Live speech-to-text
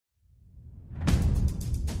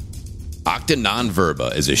Octa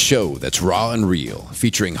Non-Verba is a show that's raw and real,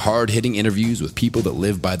 featuring hard-hitting interviews with people that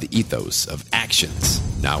live by the ethos of actions,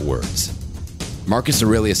 not words. Marcus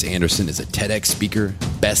Aurelius Anderson is a TEDx speaker,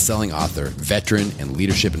 best-selling author, veteran, and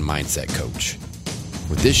leadership and mindset coach.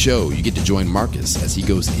 With this show, you get to join Marcus as he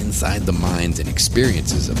goes inside the minds and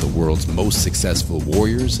experiences of the world's most successful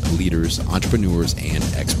warriors, leaders, entrepreneurs, and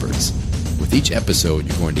experts. With each episode,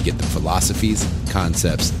 you're going to get the philosophies,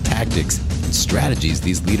 concepts, tactics, and strategies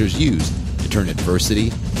these leaders use to turn adversity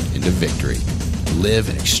into victory. Live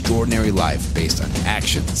an extraordinary life based on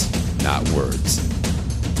actions, not words.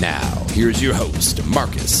 Now, here's your host,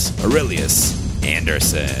 Marcus Aurelius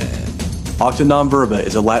Anderson. Octa Non-Verba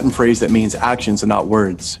is a Latin phrase that means actions and not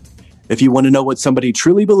words. If you want to know what somebody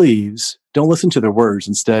truly believes, don't listen to their words.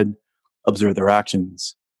 Instead, observe their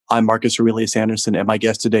actions. I'm Marcus Aurelius Anderson, and my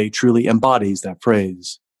guest today truly embodies that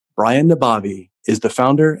phrase. Brian Nabavi is the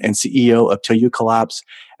founder and CEO of Till You Collapse,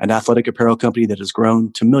 an athletic apparel company that has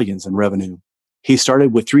grown to millions in revenue. He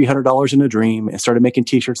started with $300 in a dream and started making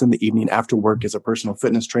t-shirts in the evening after work as a personal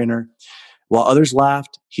fitness trainer. While others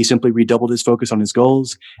laughed, he simply redoubled his focus on his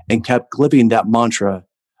goals and kept living that mantra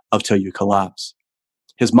of Till You Collapse.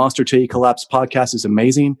 His Monster Till You Collapse podcast is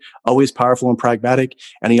amazing, always powerful and pragmatic,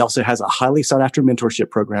 and he also has a highly sought-after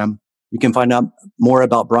mentorship program. You can find out more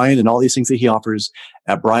about Brian and all these things that he offers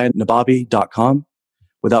at briannabavi.com.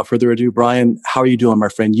 Without further ado, Brian, how are you doing, my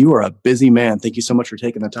friend? You are a busy man. Thank you so much for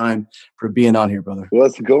taking the time for being on here, brother.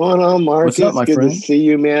 What's going on, Marcus? What's up, my Good friend? to see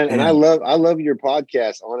you, man. And I love your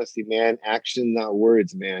podcast, honestly, man. Action, not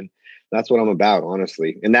words, man. That's what I'm about,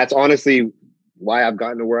 honestly. And that's honestly why I've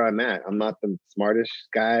gotten to where I'm at. I'm not the smartest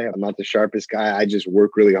guy. I'm not the sharpest guy. I just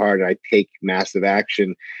work really hard and I take massive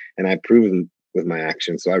action and I prove them with my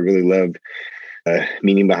action. So I really love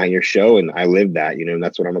meaning behind your show. And I live that, and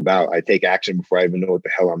that's what I'm about. I take action before I even know what the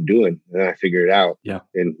hell I'm doing. And then I figure it out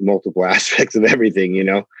in multiple aspects of everything,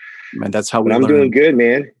 Man, that's how I'm doing good,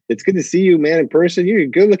 man. It's good to see you, man, in person. You're a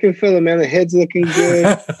good looking fella, man. The head's looking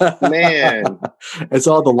good, man. It's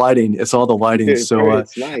all the lighting. Dude, so,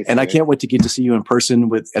 it's nice, and man. I can't wait to get to see you in person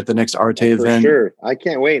at the next Arte event. For sure. I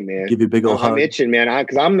can't wait, man. Give you a big old hug. I'm itching, man.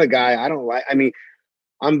 Because I'm the guy.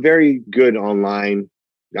 I'm very good online.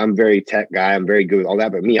 I'm very tech guy. I'm very good with all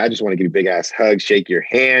that. But me, I just want to give you a big ass hug, shake your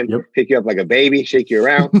hand, pick you up like a baby, shake you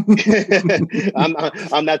around.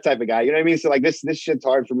 I'm that type of guy. You know what I mean? So like this shit's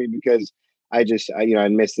hard for me because I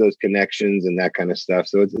miss those connections and that kind of stuff.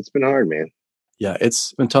 So it's been hard, man. Yeah,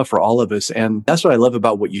 it's been tough for all of us. And that's what I love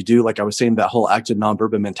about what you do. Like I was saying, that whole active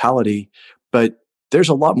non-verbal mentality, but there's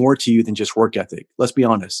a lot more to you than just work ethic. Let's be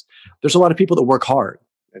honest. There's a lot of people that work hard.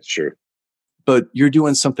 That's true. But you're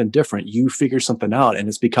doing something different. You figure something out, and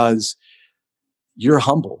it's because you're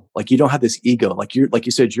humble. Like you don't have this ego. Like you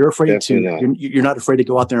said, you're afraid you're not afraid to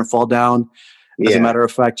go out there and fall down. As a matter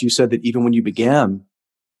of fact, you said that even when you began,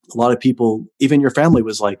 a lot of people, even your family,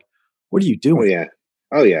 was like, "What are you doing?"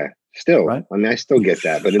 Oh yeah. Still, right? I mean, I still get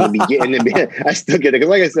that, but in the beginning, I still get it because,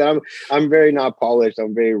 like I said, I'm very not polished.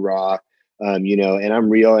 I'm very raw. And I'm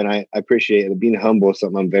real, and I appreciate it. Being humble is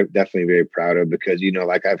something I'm definitely very proud of because,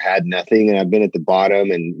 like I've had nothing and I've been at the bottom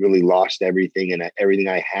and really lost everything, and everything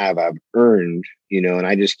I have, I've earned, and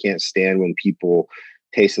I just can't stand when people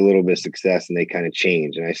taste a little bit of success and they kind of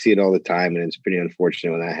change. And I see it all the time, and it's pretty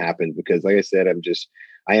unfortunate when that happens because, like I said,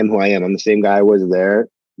 I am who I am. I'm the same guy I was there.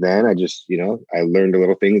 Then I just, I learned a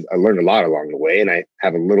little things. I learned a lot along the way, and I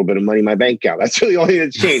have a little bit of money in my bank account. That's really the only thing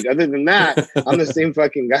that's changed. Other than that, I'm the same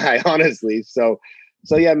fucking guy, honestly. So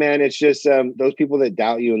yeah, man, it's just those people that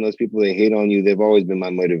doubt you and those people that hate on you, they've always been my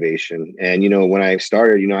motivation. And, when I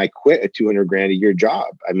started, I quit a $200,000 a year job.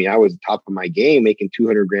 I mean, I was top of my game making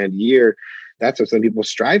 $200,000 a year. That's what some people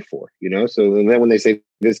strive for, So then when they say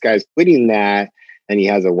this guy's quitting that, and he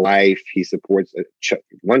has a wife, he supports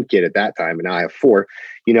one kid at that time, and now I have 4.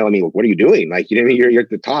 What are you doing? Like, you're at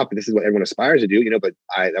the top, and this is what everyone aspires to do, but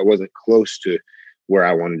I wasn't close to where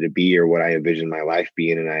I wanted to be or what I envisioned my life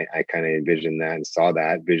being. And I kind of envisioned that and saw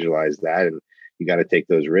that, visualized that, and you got to take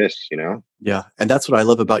those risks, Yeah. And that's what I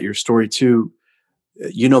love about your story too.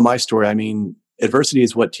 My story. I mean, adversity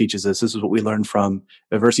is what teaches us. This is what we learn from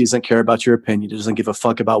adversity. Doesn't care about your opinion. It doesn't give a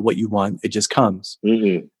fuck about what you want. It just comes.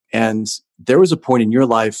 Mm-hmm. And there was a point in your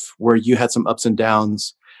life where you had some ups and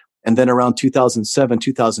downs. And then around 2007,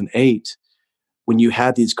 2008, when you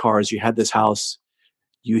had these cars, you had this house,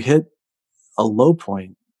 you hit a low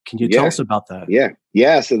point. Can you tell us about that?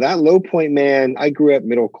 Yeah. So that low point, man, I grew up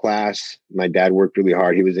middle class. My dad worked really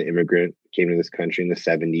hard. He was an immigrant, came to this country in the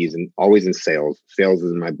 70s and always in sales. Sales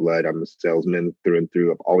is in my blood. I'm a salesman through and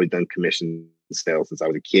through. I've always done commission sales since I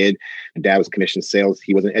was a kid. My dad was commission sales.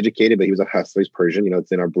 He wasn't educated, but he was a hustler. He's Persian,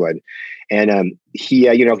 it's in our blood. And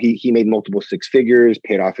he made multiple six figures,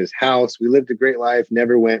 paid off his house. We lived a great life,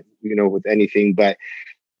 never went, with anything. But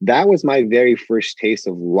that was my very first taste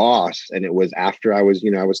of loss. And it was after I was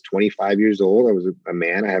 25 years old. I was a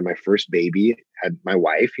man. I had my first baby, had my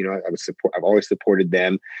wife, I've always supported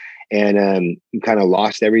them. And kind of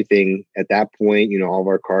lost everything at that point. All of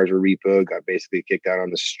our cars were repoed, got basically kicked out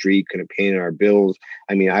on the street, couldn't pay our bills.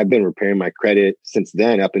 I mean, I've been repairing my credit since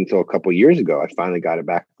then up until a couple of years ago. I finally got it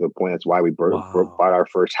back to the point. That's why we bought our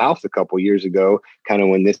first house a couple of years ago, kind of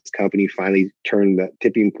when this company finally turned the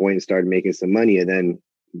tipping point and started making some money. And then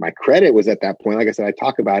my credit was at that point, like I said, I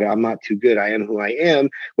talk about it, I'm not too good, I am who I am,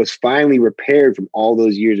 was finally repaired from all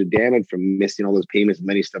those years of damage, from missing all those payments,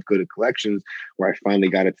 many stuff go to collections, where I finally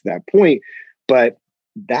got it to that point. But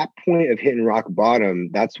that point of hitting rock bottom,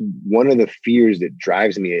 that's one of the fears that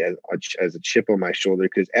drives me as a chip on my shoulder.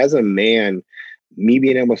 Because as a man, me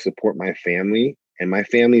being able to support my family, and my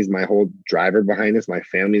family is my whole driver behind this, my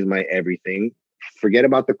family is my everything. Forget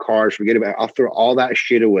about the cars, I'll throw all that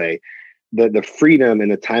shit away. The freedom and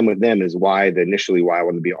the time with them is initially why I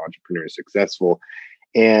wanted to be an entrepreneur and successful.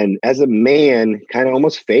 And as a man, kind of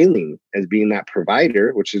almost failing as being that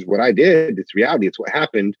provider, which is what I did. It's reality. It's what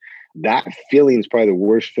happened. That feeling is probably the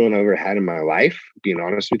worst feeling I've ever had in my life, being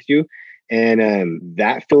honest with you. And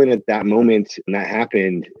that feeling at that moment, and that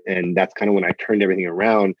happened. And that's kind of when I turned everything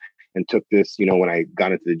around and took this, when I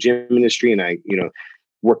got into the gym industry and I,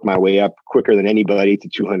 worked my way up quicker than anybody to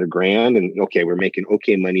 200 grand. And okay, we're making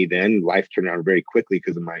okay money then. Life turned around very quickly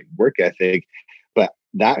because of my work ethic. But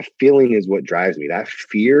that feeling is what drives me. That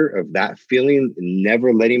fear of that feeling,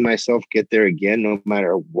 never letting myself get there again, no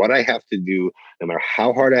matter what I have to do, no matter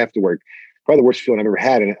how hard I have to work. Probably the worst feeling I've ever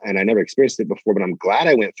had. And I never experienced it before, but I'm glad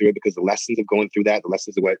I went through it, because the lessons of going through that, the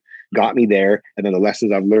lessons of what got me there, and then the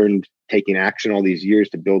lessons I've learned taking action all these years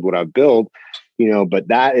to build what I've built. But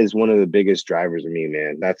that is one of the biggest drivers of me,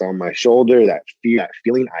 man. That's on my shoulder, that fear, that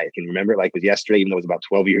feeling. I can remember it like it was yesterday, even though it was about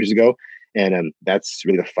 12 years ago. And that's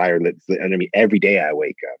really the fire that's lit under me every day I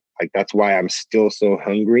wake up. Like, that's why I'm still so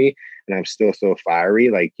hungry and I'm still so fiery.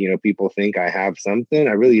 Like, people think I have something.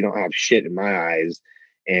 I really don't have shit in my eyes.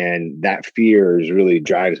 And that fear really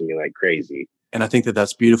drives me like crazy. And I think that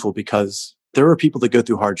that's beautiful, because there are people that go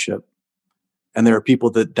through hardship. And there are people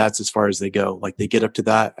that's as far as they go. Like, they get up to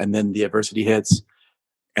that, and then the adversity hits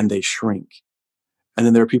and they shrink. And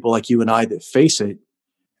then there are people like you and I that face it.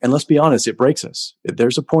 And let's be honest, it breaks us.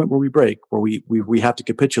 There's a point where we break, where we have to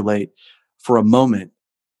capitulate for a moment.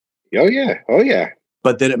 Oh yeah.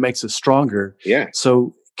 But then it makes us stronger. Yeah.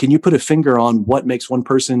 So can you put a finger on what makes one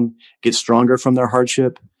person get stronger from their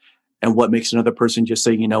hardship, and what makes another person just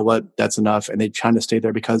say, you know what, that's enough, and they try to stay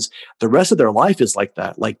there because the rest of their life is like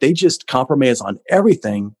that? Like, they just compromise on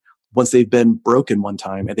everything once they've been broken one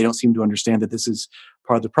time, and they don't seem to understand that this is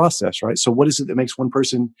part of the process, right? So what is it that makes one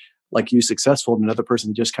person like you successful and another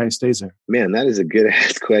person just kind of stays there? Man, that is a good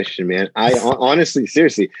ass question, man. I honestly,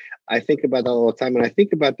 seriously, I think about that all the time. And I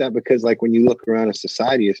think about that because, like, when you look around a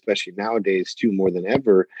society, especially nowadays too, more than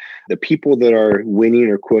ever, the people that are winning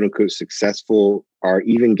or quote unquote successful are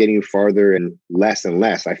even getting farther and less.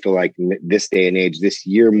 I feel like this day and age, this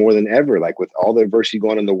year more than ever, like with all the adversity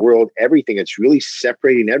going on in the world, everything, it's really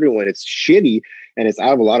separating everyone. It's shitty and it's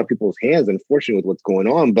out of a lot of people's hands, unfortunately, with what's going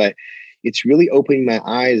on. But it's really opening my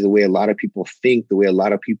eyes the way a lot of people think, the way a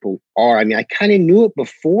lot of people are. I mean, I kind of knew it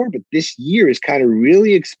before, but this year is kind of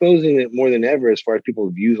really exposing it more than ever as far as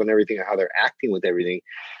people's views on everything and how they're acting with everything.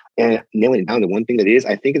 And nailing it down to one thing that is,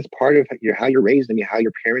 I think it's part of how you're raised. I mean, how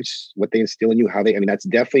your parents, what they instill in you, that's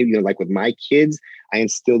definitely, like with my kids, I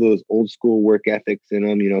instill those old school work ethics in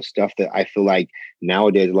them, stuff that I feel like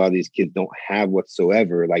nowadays a lot of these kids don't have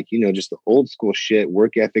whatsoever. Like, just the old school shit,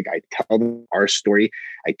 work ethic. I tell them our story.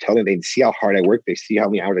 I tell them, they see how hard I work. They see how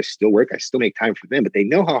many hours I still work. I still make time for them, but they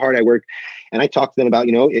know how hard I work. And I talk to them about,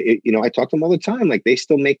 I talk to them all the time. Like, they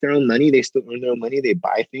still make their own money. They still earn their own money. They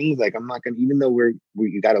buy things. Like, I'm not going to, even though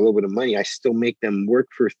we got a little bit of money, I still make them work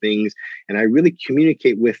for things. And I really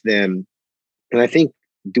communicate with them. And I think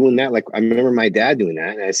doing that, like, I remember my dad doing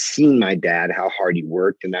that, and I've seen my dad, how hard he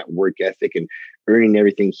worked and that work ethic and earning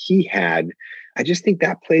everything he had. I just think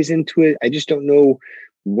that plays into it. I just don't know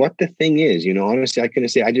what the thing is, honestly, I couldn't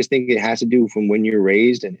say. I just think it has to do from when you're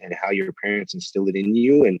raised and how your parents instill it in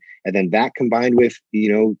you. And then that combined with,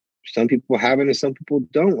 some people have it and some people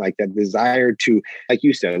don't, like that desire to, like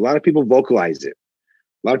you said, a lot of people vocalize it.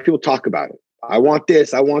 A lot of people talk about it. I want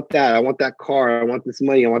this, I want that, I want that car, I want this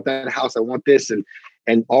money, I want that house, I want this.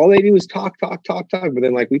 And all they do is talk. But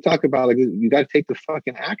then, like, we talk about, like, you got to take the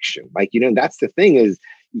fucking action. Like, that's the thing is,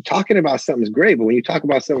 talking about something is great, but when you talk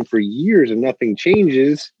about something for years and nothing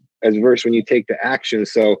changes, as versus when you take the action.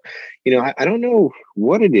 So, I don't know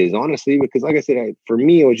what it is, honestly, because like I said, for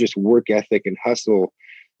me, it was just work ethic and hustle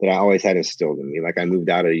that I always had instilled in me. Like I moved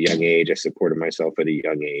out at a young age. I supported myself at a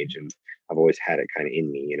young age, and I've always had it kind of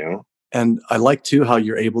in me, And I like too how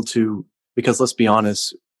you're able to, because let's be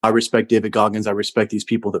honest, I respect David Goggins. I respect these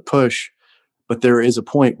people that push, but there is a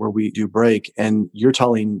point where we do break, and you're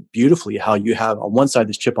telling beautifully how you have on one side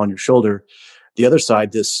this chip on your shoulder, the other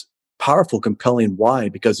side, this powerful, compelling why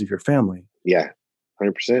because of your family. Yeah,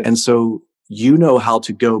 100%. And so you know how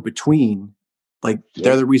to go between, like,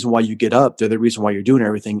 they're the reason why you get up. They're the reason why you're doing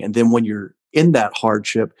everything. And then when you're in that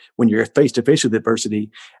hardship, when you're face to face with adversity,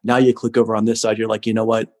 now you click over on this side. You're like, you know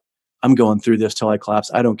what? I'm going through this till I collapse.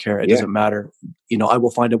 I don't care. It doesn't matter. I will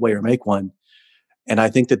find a way or make one. And I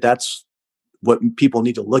think that that's what people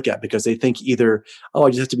need to look at, because they think either, oh, I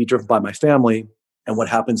just have to be driven by my family. And what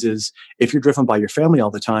happens is if you're driven by your family all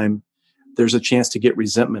the time, there's a chance to get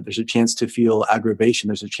resentment. There's a chance to feel aggravation.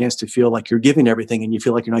 There's a chance to feel like you're giving everything and you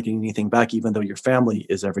feel like you're not getting anything back, even though your family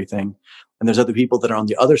is everything. And there's other people that are on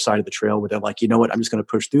the other side of the trail where they're like, you know what, I'm just going to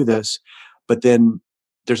push through this. But then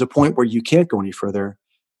there's a point where you can't go any further.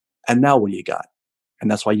 And now what do you got? And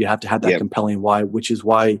that's why you have to have that compelling why, which is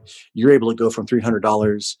why you're able to go from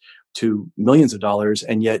 $300 to millions of dollars,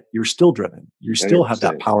 and yet you're still driven. You still have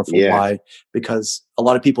that powerful why, because a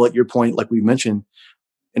lot of people at your point, like we mentioned,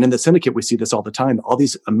 and in the syndicate, we see this all the time. All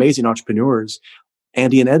these amazing entrepreneurs,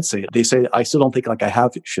 Andy and Ed say it. They say, I still don't think like I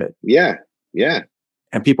have shit. Yeah. Yeah.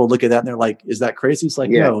 And people look at that and they're like, is that crazy? It's like,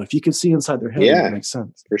 no, if you can see inside their head, it makes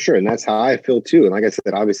sense. For sure. And that's how I feel too. And like I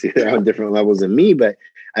said, obviously they're on different levels than me, but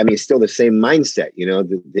I mean, still the same mindset,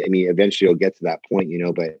 eventually you'll get to that point,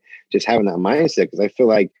 but just having that mindset, because I feel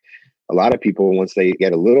like a lot of people, once they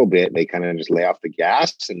get a little bit, they kind of just lay off the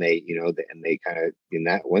gas, and they kind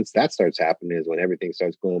of, once that starts happening is when everything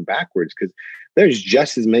starts going backwards, because there's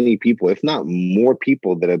just as many people, if not more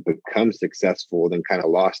people, that have become successful then kind of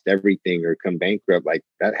lost everything or come bankrupt. Like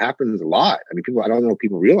that happens a lot. I mean, I don't know if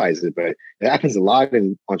people realize it, but it happens a lot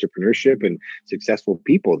in entrepreneurship and successful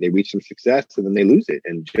people. They reach some success and then they lose it.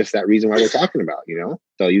 And just that reason why we're talking about,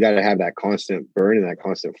 so you got to have that constant burn and that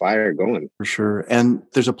constant fire going. For sure. And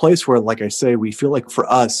there's a place where, like I say, we feel like for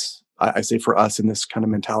us, I say for us in this kind of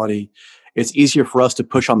mentality, it's easier for us to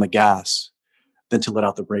push on the gas than to let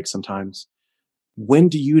out the brakes sometimes. When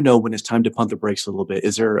do you know when it's time to pump the brakes a little bit?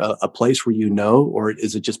 Is there a place where or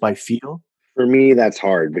is it just by feel? For me, that's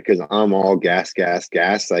hard because I'm all gas. Like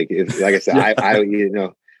I said, I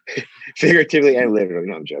figuratively and literally.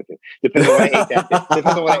 No, I'm joking. Depends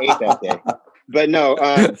on what I ate that day. But no,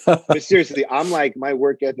 but seriously, I'm like, my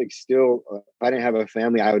work ethic still, if I didn't have a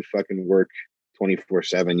family, I would fucking work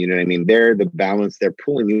 24/7. You know what I mean? They're the balance they're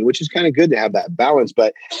pulling me, which is kind of good to have that balance.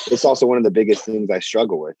 But it's also one of the biggest things I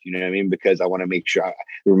struggle with. You know what I mean? Because I want to make sure I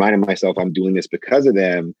reminded myself I'm doing this because of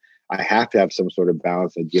them. I have to have some sort of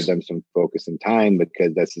balance and give them some focus and time,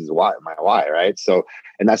 because this is my why, right? So,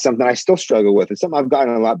 and that's something I still struggle with. It's something I've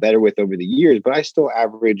gotten a lot better with over the years, but I still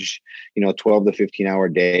average, 12 to 15 hour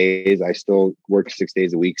days. I still work 6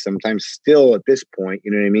 days a week, sometimes still at this point,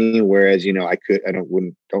 you know what I mean? Whereas, I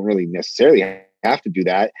don't really necessarily have to do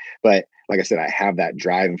that. But like I said, I have that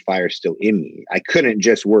drive and fire still in me. I couldn't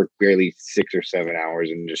just work barely 6 or 7 hours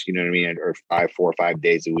and just, you know what I mean? Or 4 or 5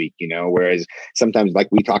 days a week, whereas sometimes, like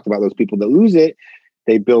we talked about, those people that lose it,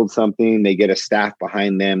 they build something, they get a staff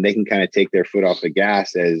behind them. They can kind of take their foot off the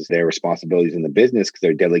gas as their responsibilities in the business, because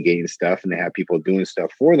they're delegating stuff and they have people doing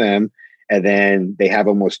stuff for them. And then they have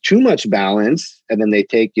almost too much balance. And then they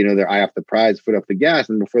take, their eye off the prize, foot off the gas.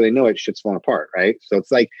 And before they know it, shit's falling apart. Right. So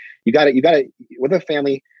it's like, you got to, with a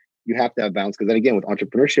family, you have to have balance. Because then again, with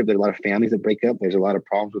entrepreneurship, there's a lot of families that break up. There's a lot of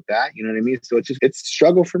problems with that. You know what I mean? So it's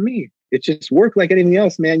struggle for me. It's just work like anything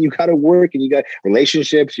else, man. You got to work, and you got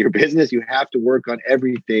relationships, your business. You have to work on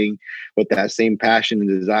everything with that same passion and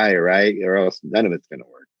desire, right? Or else none of it's going to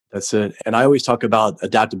work. That's it. And I always talk about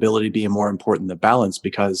adaptability being more important than balance,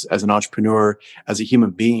 because as an entrepreneur, as a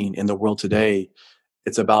human being in the world today,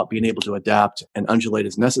 it's about being able to adapt and undulate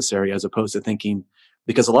as necessary, as opposed to thinking,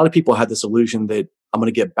 because a lot of people have this illusion that I'm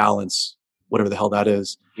going to get balance, whatever the hell that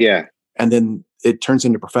is. Yeah. And then it turns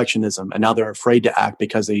into perfectionism. And now they're afraid to act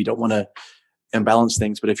because they don't want to imbalance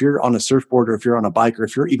things. But if you're on a surfboard, or if you're on a bike, or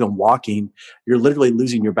if you're even walking, you're literally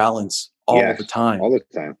losing your balance all the time. All the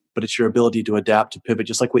time. But it's your ability to adapt, to pivot,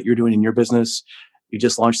 just like what you're doing in your business. you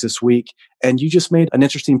just launched this week, and you just made an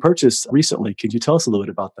interesting purchase recently. Could you tell us a little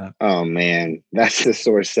bit about that? Oh man, that's the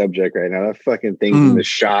sore subject right now. That fucking thing's in the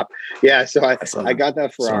shop. Yeah, so I got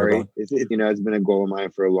that Ferrari. It's been a goal of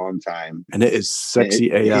mine for a long time, and it is sexy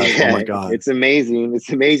AF. Yeah, oh my god, it's amazing. It's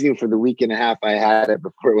amazing for the week and a half I had it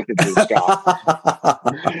before it went into the shop.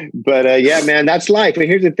 But yeah, man, that's life. And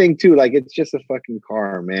here's the thing too, like it's just a fucking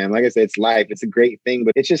car, man. Like I said, it's life. It's a great thing,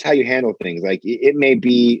 but it's just how you handle things. Like it may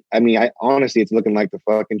be. I mean, honestly, it's looking like the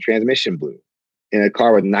fucking transmission blew in a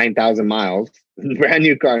car with 9,000 miles, brand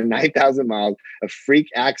new car, 9,000 miles, a freak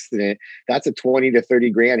accident. That's a 20 to 30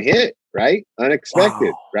 grand hit, right?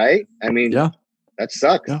 Unexpected, right? I mean, yeah, that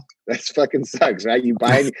sucks. Yeah. That fucking sucks, right? You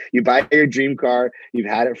buy your dream car. You've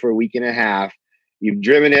had it for a week and a half. You've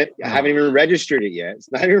driven it. You haven't even registered it yet.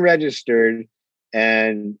 It's not even registered.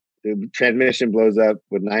 And the transmission blows up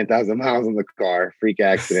with 9,000 miles on the car, freak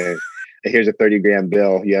accident. Here's a 30 grand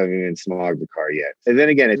bill. You haven't even smogged the car yet. And then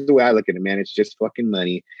again, it's the way I look at it, man. It's just fucking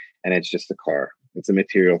money, and it's just a car. It's a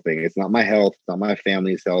material thing. It's not my health. It's not my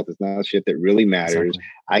family's health. It's not shit that really matters. Exactly.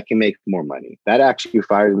 I can make more money. That actually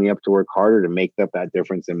fires me up to work harder to make up that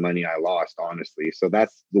difference in money I lost, honestly. So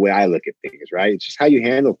that's the way I look at things, right? It's just how you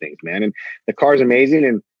handle things, man. And the car's amazing,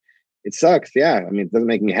 and it sucks. Yeah. I mean, it doesn't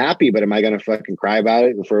make me happy, but am I going to fucking cry about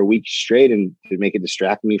it for a week straight and to make it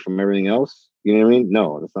distract me from everything else? You know what I mean?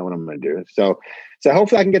 No, that's not what I'm going to do. So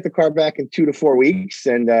hopefully I can get the car back in 2 to 4 weeks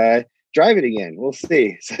and drive it again. We'll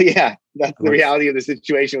see. So yeah, that's the reality of the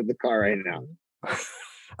situation with the car right now.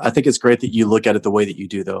 I think it's great that you look at it the way that you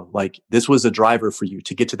do, though. Like this was a driver for you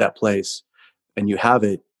to get to that place, and you have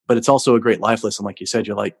it. But it's also a great life lesson. Like you said,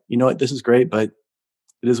 you're like, you know what? This is great, but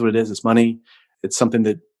it is what it is. It's money. It's something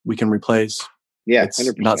that we can replace. Yeah, it's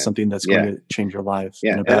 100%. Not something that's going to change your life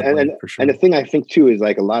in a bad way, for sure. And the thing I think too is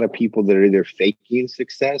like a lot of people that are either faking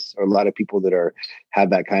success, or a lot of people that have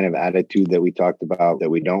that kind of attitude that we talked about that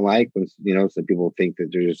we don't like. When some people think that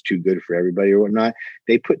they're just too good for everybody or whatnot.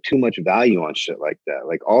 They put too much value on shit like that.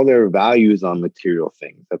 Like all their value is on material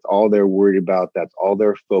things. That's all they're worried about. That's all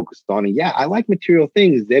they're focused on. And yeah, I like material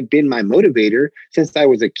things. They've been my motivator since I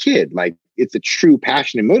was a kid. Like it's a true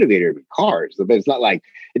passion and motivator with cars, but it's not like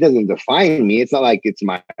it doesn't define me. It's not like it's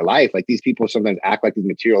my life. Like these people sometimes act like these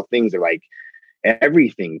material things are like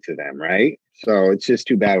everything to them, right? So it's just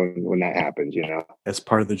too bad when that happens, As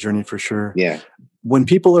part of the journey, for sure. Yeah. When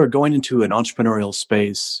people are going into an entrepreneurial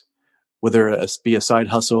space, whether it be a side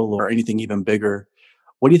hustle or anything even bigger,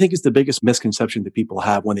 what do you think is the biggest misconception that people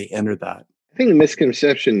have when they enter that? I think the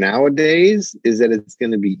misconception nowadays is that it's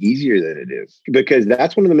going to be easier than it is, because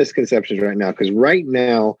that's one of the misconceptions right now. Because right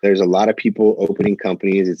now, there's a lot of people opening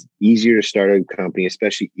companies. It's easier to start a company,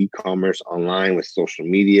 especially e-commerce online with social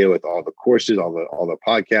media, with all the courses, all the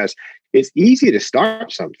podcasts. It's easy to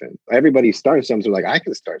start something. Everybody's starting something, like I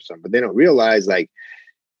can start something, but they don't realize like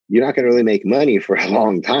you're not going to really make money for a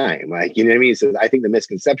long time. Like, you know what I mean? So I think the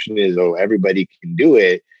misconception is, oh, everybody can do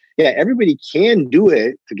it. Yeah, everybody can do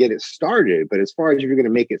it to get it started. But as far as if you're going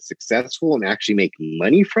to make it successful and actually make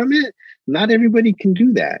money from it, not everybody can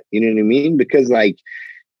do that. You know what I mean? Because like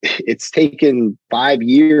it's taken 5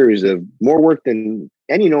 years of more work than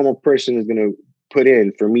any normal person is going to put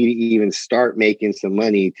in for me to even start making some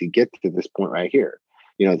money to get to this point right here.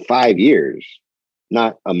 5 years,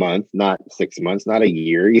 not a month, not 6 months, not a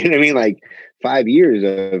year. You know what I mean? Like 5 years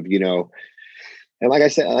of, and like I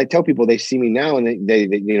said, I tell people they see me now and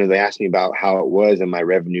they ask me about how it was and my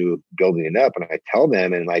revenue building it up. And I tell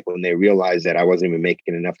them, and like when they realize that I wasn't even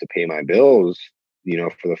making enough to pay my bills,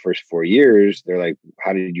 for the first 4 years, they're like,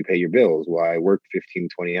 how did you pay your bills? Well, I worked 15,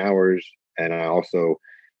 20 hours and I also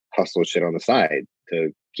hustled shit on the side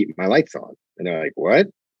to keep my lights on. And they're like, what?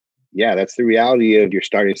 Yeah, that's the reality of you're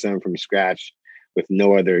starting something from scratch with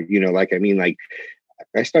no other,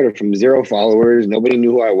 I started from 0 followers. Nobody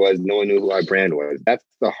knew who I was. No one knew who our brand was. That's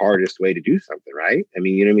the hardest way to do something, right? I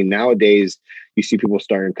mean, nowadays you see people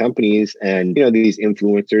starting companies and, these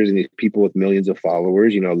influencers and these people with millions of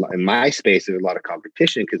followers, in my space, there's a lot of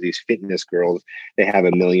competition because these fitness girls, they have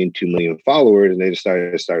 1 million, 2 million followers and they just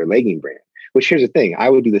started to start a legging brand. Which here's the thing, I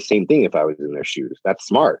would do the same thing if I was in their shoes. That's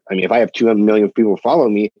smart. I mean, if I have 2 million people follow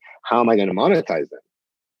me, how am I going to monetize them?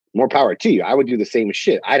 More power to you. I would do the same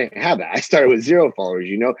shit. I didn't have that. I started with 0 followers,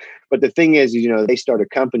 But the thing is, they start a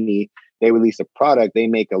company, they release a product, they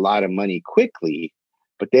make a lot of money quickly,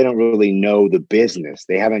 but they don't really know the business.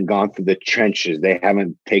 They haven't gone through the trenches. They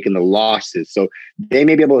haven't taken the losses. So they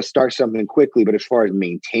may be able to start something quickly, but as far as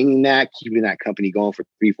maintaining that, keeping that company going for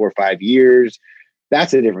 3, 4, 5 years,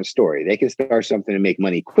 that's a different story. They can start something and make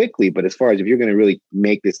money quickly. But as far as if you're going to really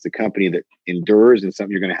make this the company that endures and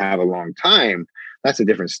something you're going to have a long time, that's a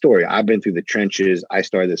different story. I've been through the trenches. I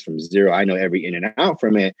started this from zero. I know every in and out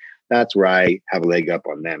from it. That's where I have a leg up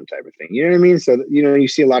on them type of thing. You know what I mean? So, you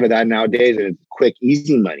see a lot of that nowadays, and it's quick,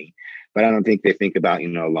 easy money, but I don't think they think about,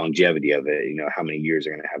 longevity of it, how many years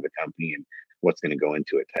they're going to have the company and what's going to go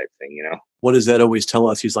into it type thing, What does that always tell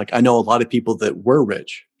us? He's like, I know a lot of people that were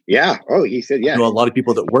rich. Yeah. Oh, he said, yeah. I know a lot of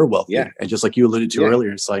people that were wealthy. Yeah. And just like you alluded to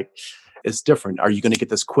earlier, it's like, it's different. Are you going to get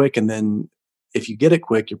this quick? And then if you get it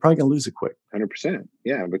quick, you're probably going to lose it quick. 100%.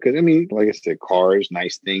 Yeah. Because like I said, cars,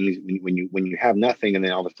 nice things. When you have nothing and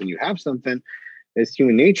then all of a sudden you have something, it's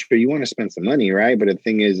human nature. You want to spend some money, right? But the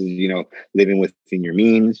thing is, living within your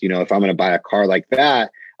means, if I'm going to buy a car like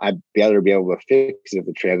that, I'd better be able to fix it if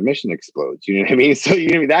the transmission explodes. You know what I mean? So,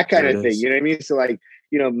 that kind of thing, you know what I mean? So like,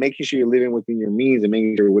 making sure you're living within your means and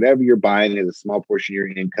making sure whatever you're buying is a small portion of your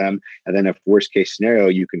income. And then if worst case scenario,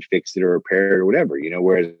 you can fix it or repair it or whatever,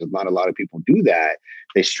 whereas not a lot of people do that.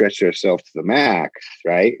 They stretch themselves to the max,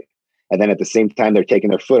 right? And then at the same time, they're taking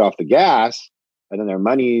their foot off the gas and then their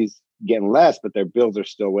money's getting less, but their bills are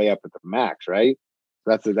still way up at the max, right?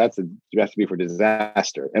 So that's a recipe for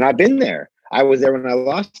disaster. And I've been there. I was there when I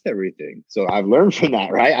lost everything. So I've learned from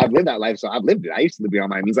that, right? I've lived that life. So I've lived it. I used to be on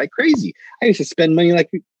my means like crazy. I used to spend money like,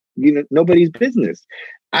 nobody's business.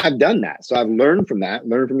 I've done that. So I've learned from that,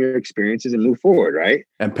 learn from your experiences and move forward, right?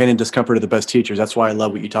 And pain and discomfort are the best teachers. That's why I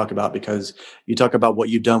love what you talk about, because you talk about what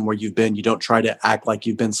you've done, where you've been. You don't try to act like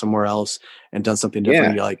you've been somewhere else and done something different.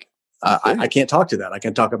 Yeah. You're like, I can't talk to that. I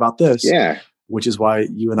can talk about this. Yeah. Which is why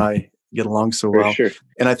you and I get along so well. Sure.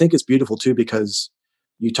 And I think it's beautiful too, because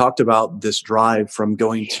you talked about this drive from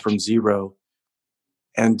going from zero,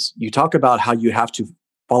 and you talk about how you have to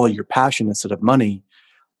follow your passion instead of money,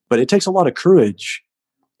 but it takes a lot of courage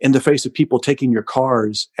in the face of people taking your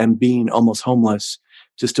cars and being almost homeless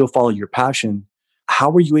to still follow your passion.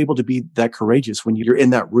 How were you able to be that courageous when you're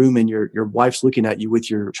in that room and your wife's looking at you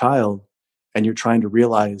with your child and you're trying to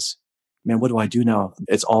realize, man, what do I do now?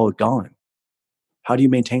 It's all gone. How do you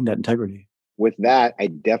maintain that integrity? With that, I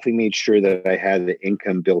definitely made sure that I had the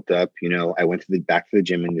income built up. I went back to the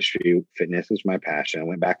gym industry. Fitness was my passion. I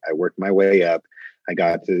went back, I worked my way up. I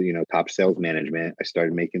got to, top sales management. I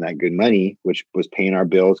started making that good money, which was paying our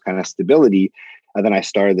bills, kind of stability. And then I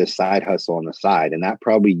started this side hustle on the side. And that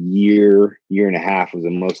probably year and a half was the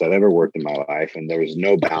most I've ever worked in my life. And there was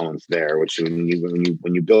no balance there, which when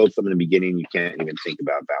you build something in the beginning, you can't even think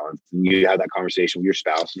about balance. And you have that conversation with your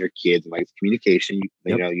spouse and your kids, and like it's communication,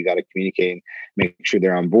 you got to communicate and make sure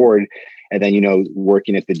they're on board. And then,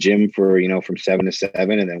 working at the gym for, from 7 to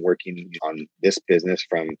 7, and then working on this business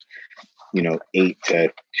from 8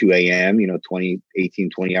 to 2 a.m., 20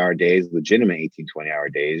 hour days, legitimate 18, 20-hour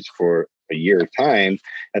days for a year of time.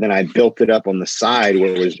 And then I built it up on the side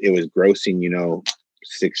where it was grossing,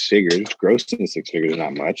 6 figures. Grossing 6 figures is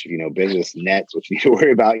not much, business nets, which you need to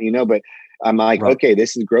worry about, but I'm like, right. Okay,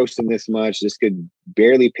 this is grossing this much. This could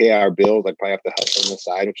barely pay our bills. I probably have to hustle on the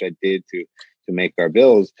side, which I did to make our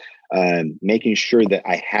bills, making sure that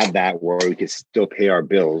I had that where we could still pay our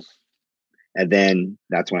bills. And then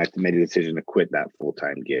that's when I made a decision to quit that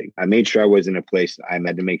full-time gig. I made sure I was in a place I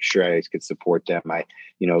had to make sure I could support them.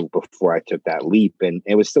 Before I took that leap, and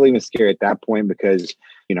it was still even scary at that point because,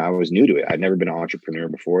 I was new to it. I'd never been an entrepreneur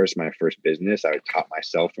before. It's my first business. I taught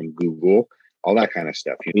myself from Google, all that kind of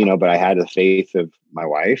stuff, but I had the faith of my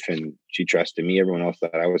wife and she trusted me. Everyone else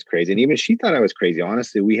thought I was crazy. And even she thought I was crazy.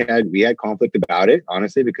 Honestly, we had conflict about it,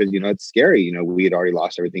 honestly, because, it's scary. We had already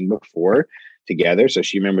lost everything before together. So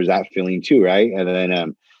she remembers that feeling too. Right. And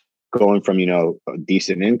then, going from, a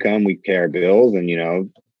decent income, we pay our bills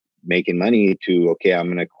and, making money to, okay, I'm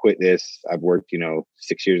going to quit this. I've worked,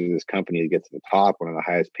 6 years in this company to get to the top, one of the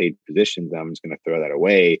highest paid positions. I'm just going to throw that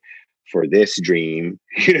away for this dream.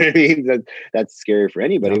 You know what I mean? That's scary for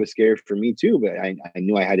anybody. It was scary for me too, but I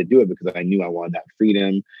knew I had to do it because I knew I wanted that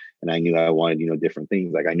freedom, and I knew I wanted, different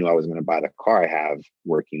things. Like I knew I was going to buy the car I have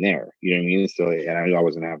working there. You know what I mean? So, and I knew I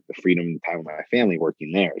was going to have the freedom and time with my family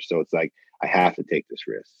working there. So it's like, I have to take this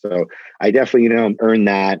risk. So I definitely, earned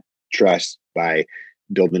that trust by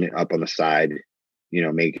building it up on the side,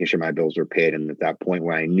 making sure my bills were paid. And at that point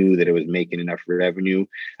where I knew that it was making enough revenue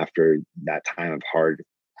after that time of hard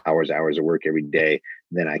hours of work every day,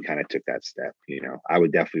 then I kind of took that step. I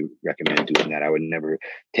would definitely recommend doing that. I would never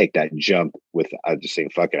take that jump with just saying,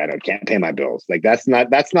 fuck it, I can't pay my bills. Like that's not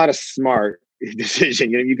a smart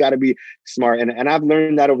decision. You got to be smart. And I've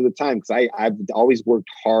learned that over the time because I've always worked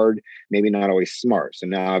hard, maybe not always smart. So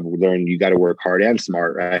now I've learned you got to work hard and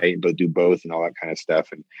smart, right? But do both and all that kind of stuff.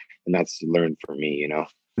 And that's learned for me, And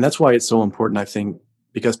that's why it's so important, I think,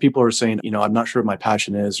 because people are saying, I'm not sure what my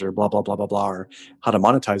passion is or blah, blah, blah, blah, blah, or how to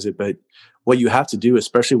monetize it. But what you have to do,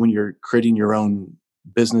 especially when you're creating your own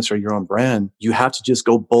business or your own brand, you have to just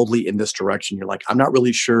go boldly in this direction. You're like, I'm not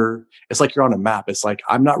really sure. It's like you're on a map. It's like,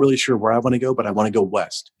 I'm not really sure where I want to go, but I want to go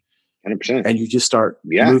west. 100%. And you just start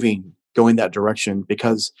moving, going that direction,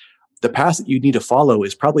 because the path that you need to follow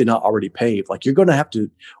is probably not already paved. Like, you're going to have to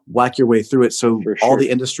whack your way through it. So all the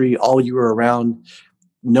industry, all you were around,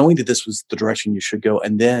 knowing that this was the direction you should go.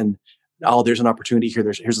 And then, there's an opportunity here.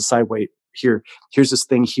 Here's a sideway here. Here's this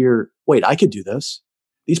thing here. Wait, I could do this.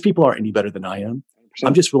 These people aren't any better than I am. 100%.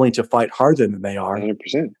 I'm just willing to fight harder than they are.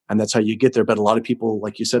 100%. And that's how you get there. But a lot of people,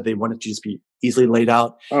 like you said, they want it to just be easily laid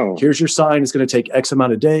out. Oh, here's your sign. It's going to take X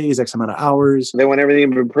amount of days, X amount of hours. They want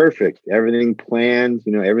everything to be perfect. Everything planned,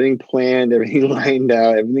 everything lined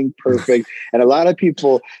out, everything perfect. And a lot of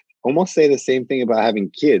people almost say the same thing about having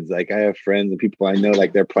kids. Like, I have friends and people I know,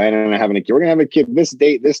 like, they're planning on having a kid. We're going to have a kid this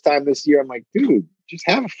date, this time this year. I'm like, dude, just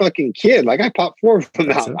have a fucking kid. Like, I popped 4 of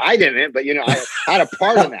them out. I didn't, but I had a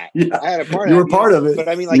part in that. I had a part. You were part of it. But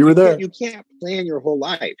I mean, like, you were there. You can't plan your whole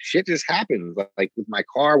life. Shit just happens. Like with my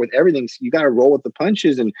car, with everything. So you got to roll with the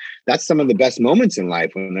punches, and that's some of the best moments in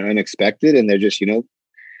life, when they're unexpected and they're just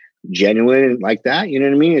genuine like that. You know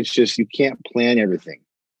what I mean? It's just, you can't plan everything.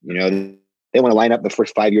 They want to line up the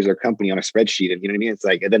first 5 years of their company on a spreadsheet, and you know what I mean? It's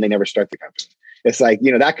like, and then they never start the company. It's like,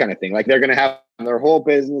 that kind of thing. Like, they're going to have their whole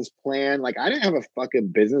business plan. Like, I didn't have a fucking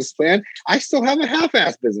business plan. I still have a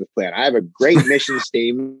half-assed business plan. I have a great mission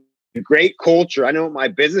statement, a great culture. I know what my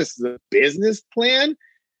business is. A business plan.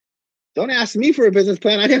 Don't ask me for a business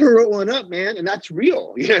plan. I never wrote one up, man. And that's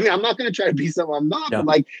real. You know what I mean? I'm not going to try to be someone I'm not. Yeah. But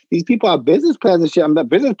like, these people have business plans and shit.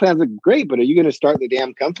 Business plans are great, but are you going to start the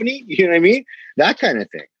damn company? You know what I mean? That kind of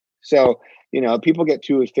thing. So, people get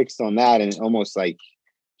too fixed on that and almost like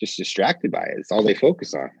just distracted by it. It's all they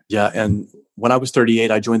focus on. Yeah. And when I was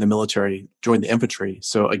 38, I joined the military, joined the infantry.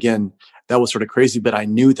 So again, that was sort of crazy, but I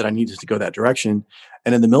knew that I needed to go that direction.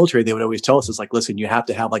 And in the military, they would always tell us, it's like, listen, you have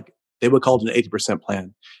to have, like, they would call it an 80%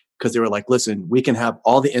 plan, because they were like, listen, we can have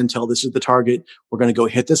all the intel. This is the target. We're going to go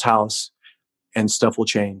hit this house and stuff will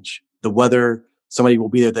change. The weather, somebody will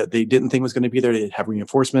be there that they didn't think was going to be there. They have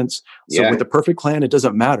reinforcements. So with the perfect plan, it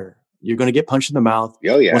doesn't matter. You're going to get punched in the mouth.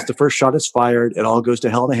 Oh, yeah. Once the first shot is fired, it all goes to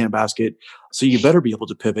hell in a handbasket. So you better be able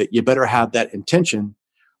to pivot. You better have that intention.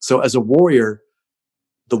 So as a warrior,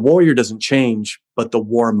 the warrior doesn't change, but the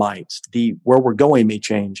war might. Where we're going may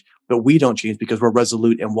change, but we don't change because we're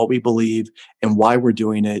resolute in what we believe and why we're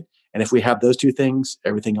doing it. And if we have those two things,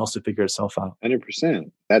 everything else will figure itself out. 100%.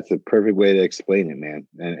 That's a perfect way to explain it, man.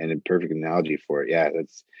 And a perfect analogy for it. Yeah,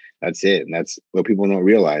 that's it. And that's what people don't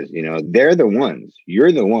realize. They're the ones.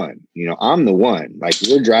 You're the one. I'm the one. Like,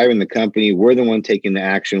 we're driving the company. We're the one taking the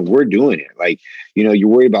action. We're doing it. Like, you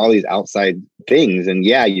worry about all these outside things. And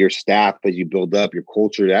yeah, your staff, as you build up your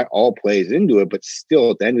culture, that all plays into it. But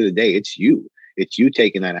still, at the end of the day, it's you. It's you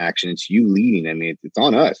taking that action. It's you leading. I mean, it's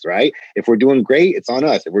on us, right? If we're doing great, it's on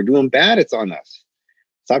us. If we're doing bad, it's on us.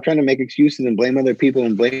 Stop trying to make excuses and blame other people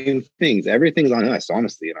and blame things. Everything's on us,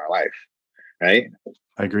 honestly, in our life, right?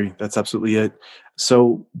 I agree. That's absolutely it.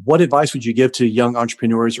 So what advice would you give to young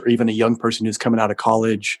entrepreneurs, or even a young person who's coming out of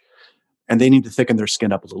college and they need to thicken their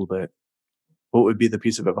skin up a little bit? What would be the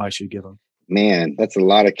piece of advice you'd give them? Man, that's a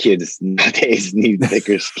lot of kids nowadays need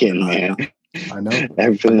thicker skin, man. I know.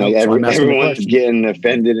 Everyone's getting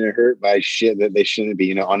offended and hurt by shit that they shouldn't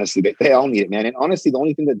be. Honestly, they all need it, man. And honestly, the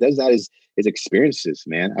only thing that does that is experiences,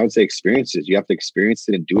 man. I would say experiences. You have to experience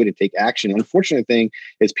it and do it and take action. Unfortunate thing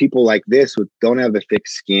is, people like this who don't have the thick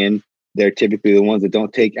skin, they're typically the ones that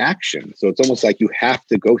don't take action. So it's almost like you have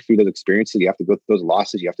to go through those experiences. You have to go through those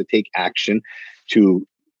losses. You have to take action to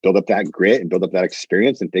build up that grit and build up that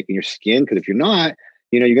experience and thicken your skin. Because if you're not,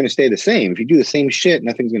 you're going to stay the same. If you do the same shit,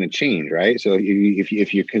 nothing's going to change, right? So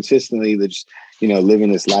if you're consistently just,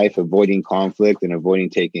 living this life, avoiding conflict and avoiding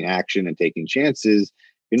taking action and taking chances,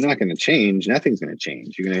 you're not going to change. Nothing's going to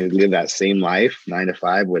change. You're going to live that same life, 9 to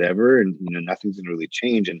 5, whatever, and nothing's going to really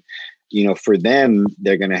change. And for them,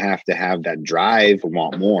 they're going to have that drive,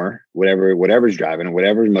 want more, whatever's driving and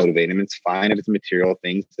whatever's motivating them. It's fine if it's material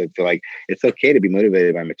things. I feel like it's okay to be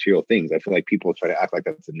motivated by material things. I feel like people try to act like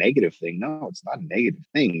that's a negative thing. No, it's not a negative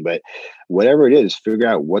thing, but whatever it is, figure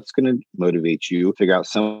out what's going to motivate you, figure out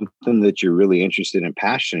something that you're really interested and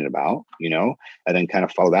passionate about, and then kind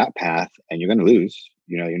of follow that path, and you're going to lose.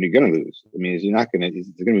 And you're going to lose. I mean, there's going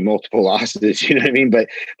to be multiple losses, you know what I mean? But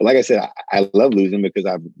like I said, I love losing because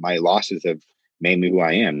my losses have made me who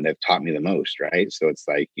I am. They've taught me the most, right? So it's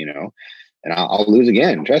like, and I'll lose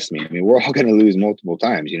again. Trust me. I mean, we're all going to lose multiple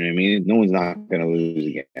times. You know what I mean? No one's not going to lose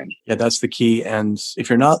again. Yeah, that's the key. And if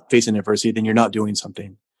you're not facing adversity, then you're not doing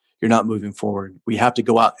something. You're not moving forward. We have to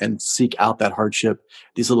go out and seek out that hardship,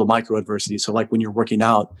 these little micro adversities. So like when you're working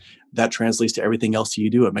out, that translates to everything else that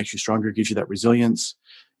you do. It makes you stronger, gives you that resilience,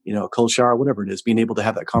 a cold shower, whatever it is, being able to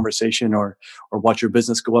have that conversation or watch your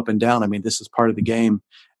business go up and down. I mean, this is part of the game.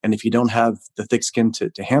 And if you don't have the thick skin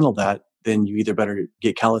to handle that, then you either better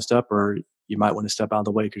get calloused up or you might want to step out of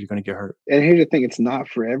the way because you're going to get hurt. And here's the thing. It's not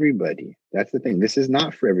for everybody. That's the thing. This is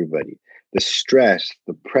not for everybody. The stress,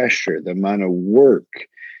 the pressure, the amount of work,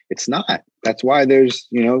 it's not. That's why there's,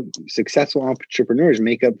 successful entrepreneurs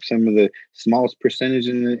make up some of the smallest percentage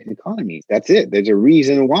in the economy. That's it. There's a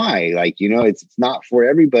reason why, it's not for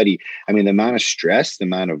everybody. I mean, the amount of stress, the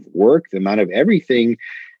amount of work, the amount of everything,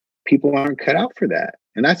 people aren't cut out for that.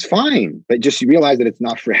 And that's fine. But just realize that it's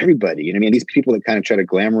not for everybody. You know what I mean? These people that kind of try to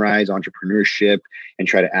glamorize entrepreneurship and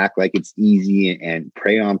try to act like it's easy and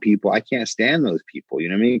prey on people, I can't stand those people. You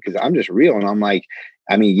know what I mean? Because I'm just real. And I'm like,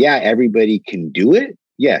 yeah, everybody can do it.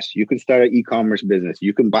 Yes, you can start an e-commerce business.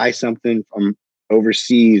 You can buy something from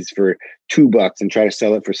overseas for $2 and try to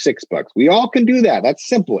sell it for $6. We all can do that. That's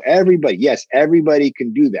simple. Everybody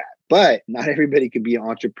can do that. But not everybody can be an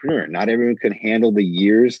entrepreneur. Not everyone can handle the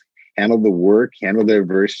years, handle the work, handle the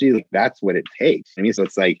adversity. That's what it takes. So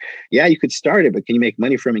it's like, yeah, you could start it, but can you make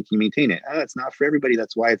money from it? Can you maintain it? It's not for everybody.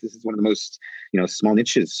 That's why this is one of the most, small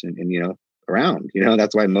niches and around.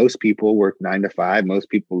 That's why most people work 9 to 5. Most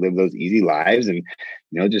people live those easy lives and,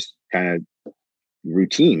 just kind of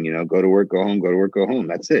routine, go to work, go home, go to work, go home.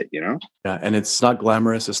 That's it, Yeah. And it's not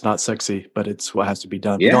glamorous. It's not sexy, but it's what has to be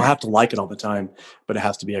done. Yeah. You don't have to like it all the time, but it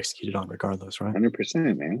has to be executed on regardless, right?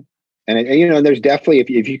 100%, man. And there's definitely,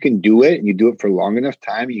 if you can do it and you do it for long enough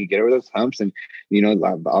time, you get over those humps and,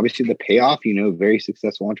 obviously the payoff, very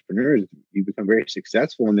successful entrepreneurs, you become very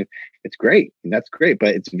successful and it's great. And that's great, but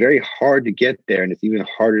it's very hard to get there. And it's even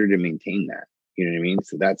harder to maintain that. You know what I mean?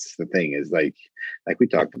 So that's the thing is like we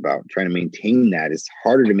talked about, trying to maintain that is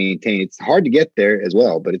harder to maintain. It's hard to get there as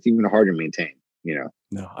well, but it's even harder to maintain,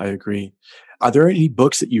 No, I agree. Are there any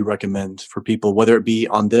books that you recommend for people, whether it be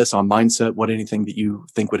on mindset, anything that you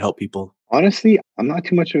think would help people? Honestly, I'm not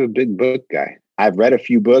too much of a big book guy. I've read a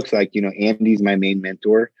few books, Andy's my main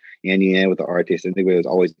mentor. Andy with the artist. I think it was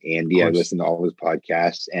always Andy. I listened to all his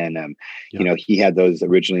podcasts and, he had those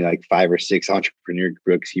originally like 5 or 6 entrepreneur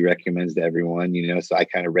books he recommends to everyone, so I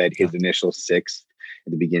kind of read his initial 6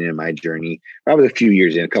 at the beginning of my journey. Probably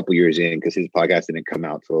a couple years in, because his podcast didn't come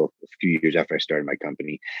out till a few years after I started my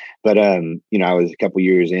company. But, I was a couple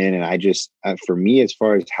years in and I just, for me, as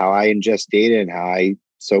far as how I ingest data and how I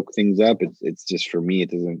soak things up, it's just, for me,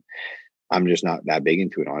 I'm just not that big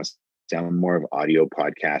into it, honestly. I'm more of audio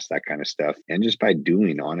podcast, that kind of stuff. And just by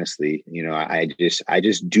doing, honestly, I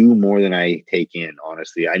just do more than I take in,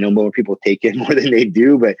 honestly. I know more people take in more than they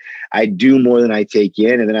do, but I do more than I take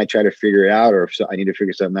in. And then I try to figure it out, or if I need to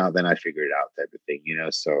figure something out, then I figure it out, type of thing,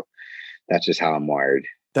 so that's just how I'm wired.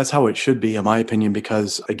 That's how it should be, in my opinion,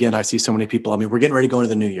 because again, I see so many people. We're getting ready to go into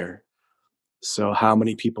the new year. So how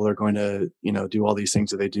many people are going to, do all these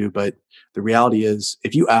things that they do? But the reality is,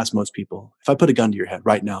 if you ask most people, if I put a gun to your head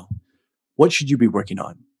right now, what should you be working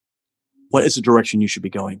on? What is the direction you should be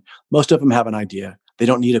going? Most of them have an idea. They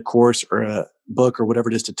don't need a course or a book or whatever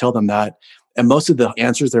it is to tell them that. And most of the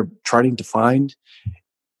answers they're trying to find,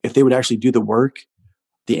 if they would actually do the work,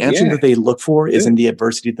 the answer that they look for is in the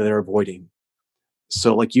adversity that they're avoiding.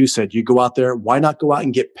 So like you said, you go out there, why not go out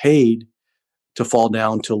and get paid to fall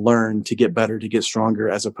down, to learn, to get better, to get stronger,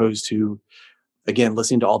 as opposed to, again,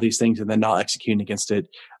 listening to all these things and then not executing against it.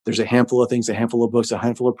 There's a handful of things, a handful of books, a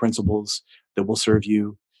handful of principles that will serve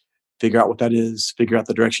you. Figure out what that is, figure out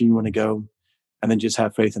the direction you want to go, and then just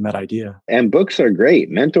have faith in that idea. And books are great.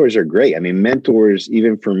 Mentors are great. Mentors,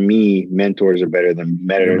 even for me, mentors are better than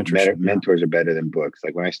mentors are better than books.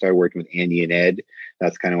 Like when I started working with Andy and Ed,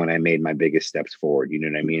 that's kind of when I made my biggest steps forward. You know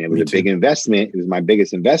what I mean? It was a big investment. It was my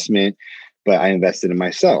biggest investment, but I invested in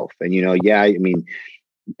myself. And,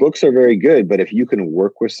 books are very good, but if you can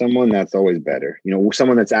work with someone, that's always better.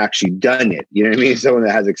 Someone that's actually done it, you know what I mean? Someone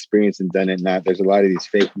that has experience and done it. There's a lot of these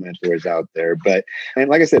fake mentors out there, and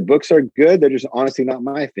like I said, books are good. They're just honestly not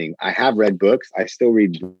my thing. I have read books. I still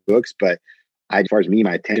read books, but as far as me,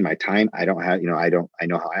 my attention, my time, I don't have, I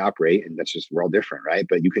know how I operate, and that's just, we're all different, right?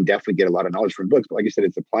 But you can definitely get a lot of knowledge from books. But like you said,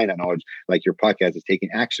 it's applying that knowledge, like your podcast is taking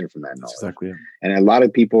action from that knowledge. Exactly. Yeah. And a lot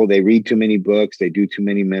of people, they read too many books, they do too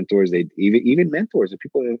many mentors, they even mentors, if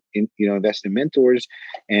people invest in mentors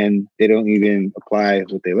and they don't even apply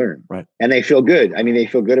what they learn. Right. And they feel good. They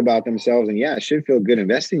feel good about themselves, and it should feel good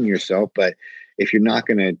investing in yourself, but if you're not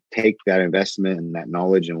going to take that investment and that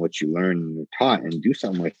knowledge and what you learn and you're taught and do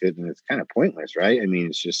something with it, then it's kind of pointless, right? I mean,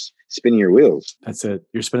 it's just spinning your wheels. That's it.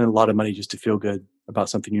 You're spending a lot of money just to feel good about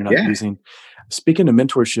something you're not using. Speaking of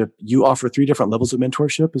mentorship, you offer 3 different levels of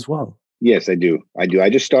mentorship as well. Yes, I do. I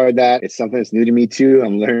just started that. It's something that's new to me too.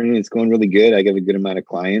 I'm learning. It's going really good. I get a good amount of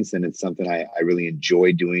clients, and it's something I really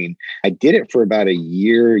enjoy doing. I did it for about a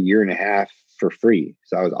year and a half for free.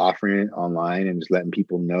 So I was offering it online and just letting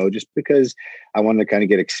people know, just because I wanted to kind of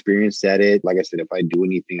get experience at it. Like I said, if I do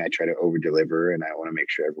anything, I try to over deliver, and I want to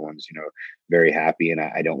make sure everyone's, very happy. And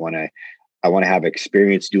I want to have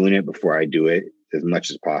experience doing it before I do it as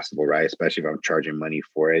much as possible, right? Especially if I'm charging money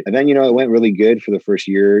for it. And then, it went really good for the first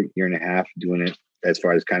year and a half doing it, as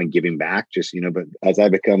far as kind of giving back, just, but as I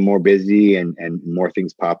become more busy and more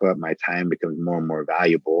things pop up, my time becomes more and more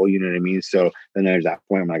valuable. You know what I mean? So then there's that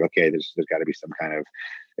point I'm like, okay, there's got to be some kind of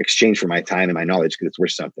exchange for my time and my knowledge, because it's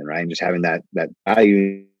worth something, right? And just having that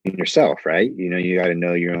value in yourself, right? You got to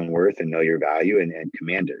know your own worth and know your value and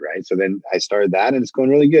command it, right? So then I started that, and it's going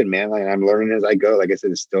really good, man. Like, I'm learning as I go. Like I said,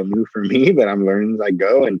 it's still new for me, but I'm learning as I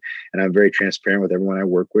go, and I'm very transparent with everyone I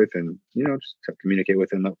work with, and just communicate with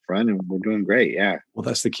them up front, and we're doing great. Yeah. Well,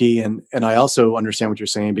 that's the key, and I also understand what you're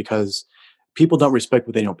saying, because people don't respect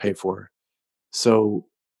what they don't pay for. So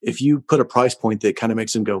if you put a price point that kind of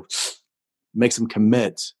makes them go, makes them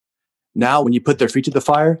commit, now when you put their feet to the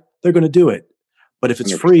fire, they're going to do it. But if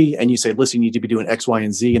it's 100%. Free and you say, listen, you need to be doing X, Y,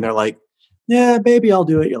 and Z, and they're like, yeah, maybe I'll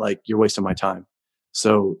do it. You're like, you're wasting my time.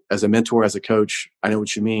 So as a mentor, as a coach, I know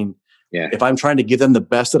what you mean. Yeah. If I'm trying to give them the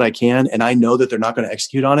best that I can, and I know that they're not going to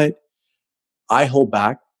execute on it, I hold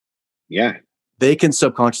back. Yeah. They can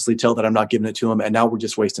subconsciously tell that I'm not giving it to them, and now we're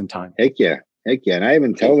just wasting time. Heck yeah. And I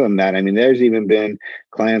even tell them that. I mean, there's even been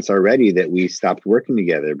clients already that we stopped working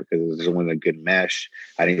together because there wasn't a good mesh.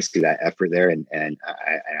 I didn't see that effort there. And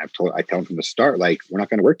I tell them from the start, like, we're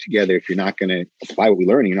not going to work together if you're not going to apply what we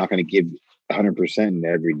learn. You're not going to give 100%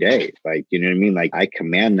 every day. Like, you know what I mean? Like, I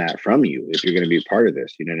command that from you if you're going to be a part of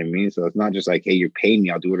this. You know what I mean? So it's not just like, hey, you're paying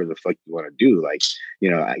me, I'll do whatever the fuck you want to do. Like,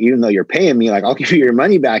 even though you're paying me, like, I'll give you your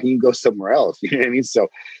money back and you can go somewhere else. You know what I mean? So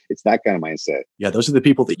it's that kind of mindset. Yeah. Those are the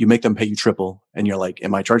people that you make them pay you triple, and you're like,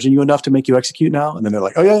 am I charging you enough to make you execute now? And then they're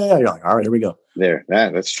like, oh yeah. You're like, all right, here we go.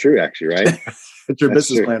 That's true, actually, right? It's your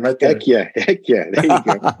business plan right there. Heck yeah. There you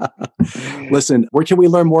go. Listen, where can we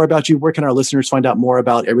learn more about you? Where can our listeners find out more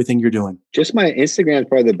about everything you're doing? Just my Instagram is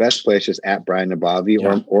probably the best place, just at Brian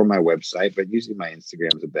Nabavi, or my website. But usually my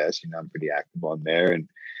Instagram is the best. I'm pretty active on there and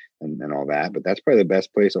all that. But that's probably the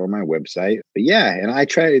best place, or my website. But yeah, and I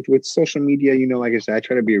try with social media, like I said, I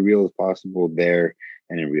try to be as real as possible there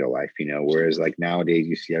and in real life, whereas like nowadays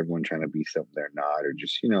you see everyone trying to be something they're not, or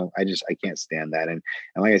just, I can't stand that. And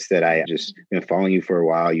like I said, I just been following you for a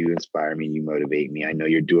while. You inspire me, you motivate me. I know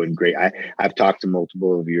you're doing great. I've talked to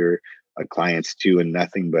multiple of your clients too, and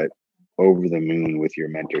nothing but over the moon with your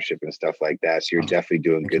mentorship and stuff like that. So you're definitely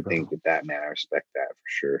doing good things with that, man. I respect that for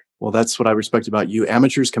sure. Well, that's what I respect about you.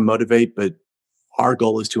 Amateurs can motivate, but our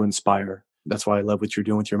goal is to inspire. That's why I love what you're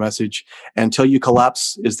doing with your message. And Till You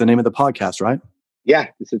Collapse is the name of the podcast, right? Yeah,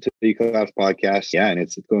 it's a Till You Collapse podcast. Yeah, and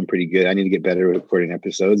it's going pretty good. I need to get better at recording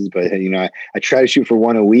episodes, but I try to shoot for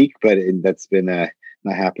one a week, but that's been not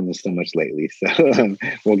happening so much lately. So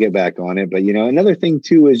we'll get back on it. But another thing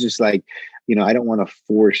too is just like, I don't want to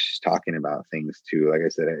force talking about things too. Like I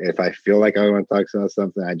said, if I feel like I want to talk about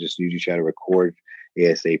something, I just usually try to record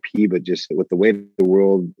ASAP. But just with the way the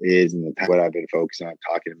world is and what I've been focusing on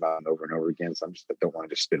talking about over and over again, so I don't want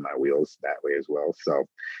to just spin my wheels that way as well. So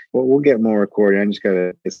we'll get more recording. I just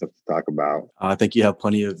gotta get stuff to talk about. I think you have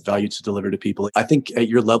plenty of value to deliver to people. I think at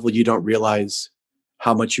your level, you don't realize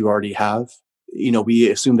how much you already have. We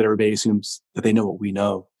assume that everybody assumes that they know what we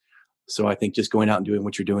know. So I think just going out and doing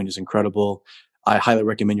what you're doing is incredible. I highly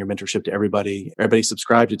recommend your mentorship to everybody. Everybody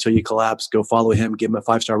subscribe to Till You Collapse. Go follow him. Give him a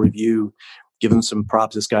 5-star review. Give him some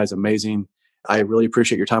props. This guy's amazing. I really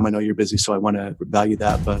appreciate your time. I know you're busy, so I want to value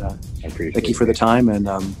that. But thank you for the time, and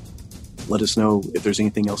let us know if there's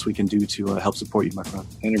anything else we can do to help support you, my friend.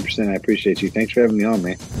 100%. I appreciate you. Thanks for having me on,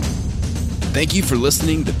 man. Thank you for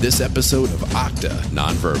listening to this episode of Octa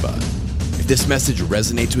Non-Verba. If this message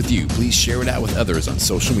resonates with you, please share it out with others on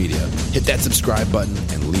social media. Hit that subscribe button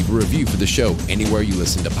and leave a review for the show anywhere you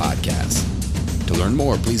listen to podcasts. To learn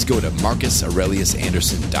more, please go to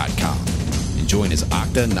MarcusAureliusAnderson.com and join his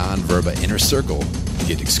Octa Non-Verba Inner Circle to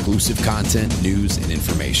get exclusive content, news, and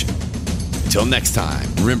information. Until next time,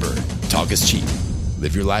 remember, talk is cheap.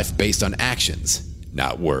 Live your life based on actions,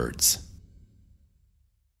 not words.